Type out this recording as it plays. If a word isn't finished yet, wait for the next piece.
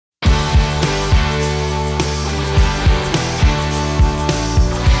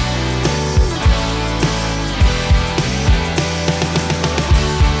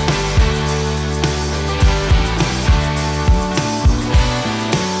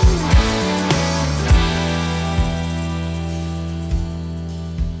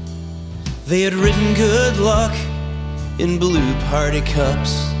They had written good luck in blue party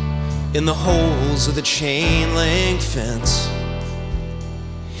cups in the holes of the chain link fence,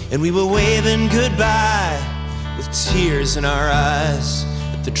 and we were waving goodbye with tears in our eyes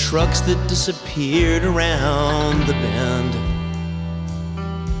at the trucks that disappeared around the bend.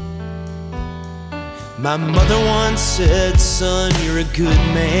 My mother once said, "Son, you're a good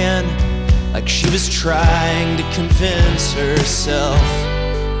man," like she was trying to convince herself.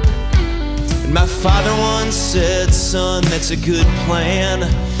 And my father once said, "Son, that's a good plan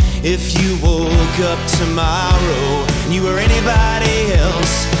if you woke up tomorrow and you were anybody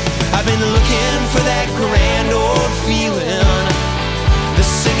else." I've been looking for that grand old feeling, the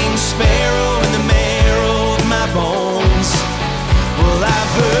singing sparrow in the marrow of my bones. Well,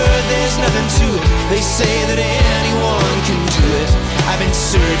 I've heard there's nothing to it. They say that anyone can do it. I've been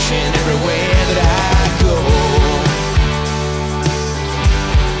searching everywhere that I go.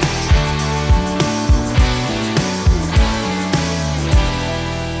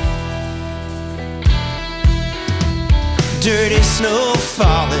 Dirty snow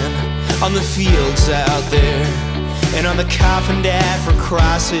falling on the fields out there, and on the Coffindaffer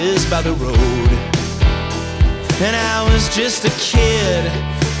crosses by the road. And I was just a kid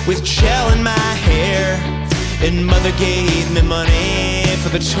with gel in my hair, and mother gave me money for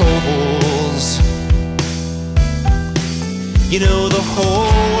the tolls. You know, the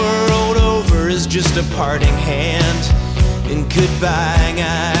whole world over is just a parting hand and goodbye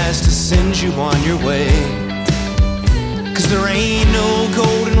eyes to send you on your way. 'Cause there ain't no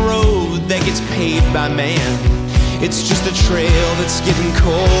golden road that gets paved by man. It's just a trail that's getting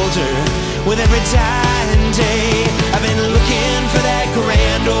colder with every dying day. I've been looking for that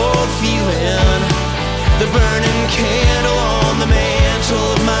grand old feeling, the burning candle on the mantle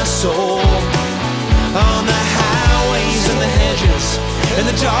of my soul. On the highways and the hedges and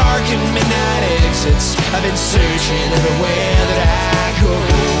the dark and midnight exits, I've been searching everywhere that I go.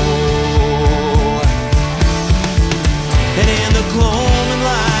 And in the glowing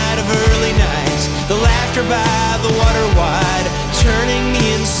light of early night, the laughter by the water wide, turning me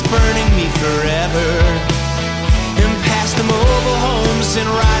and spurning me forever. And past the mobile homes and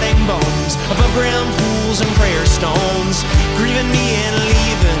rotting bones, above ground pools and prayer stones, grieving me and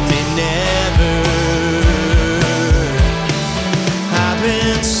leaving me never. I've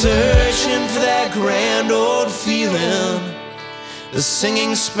been searching for that grand old feeling, the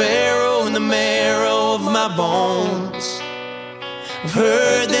singing sparrow in the marrow of my bones. I've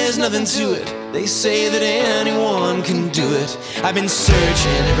heard there's nothing to it. They say that anyone can do it. I've been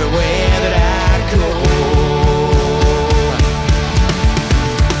searching everywhere that I go.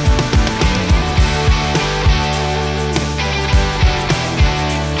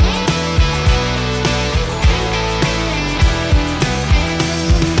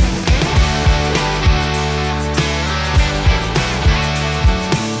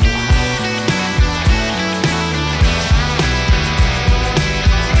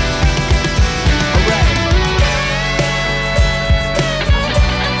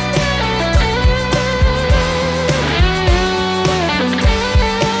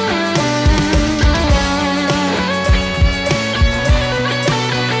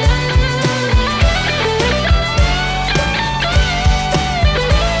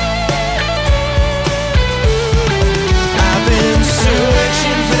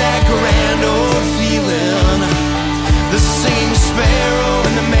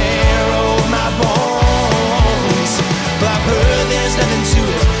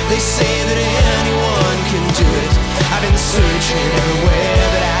 They say that anyone can do it. I've been searching everywhere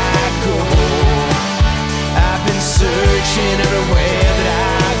that I go. I've been searching everywhere that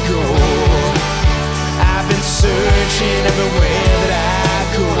I go. I've been searching everywhere.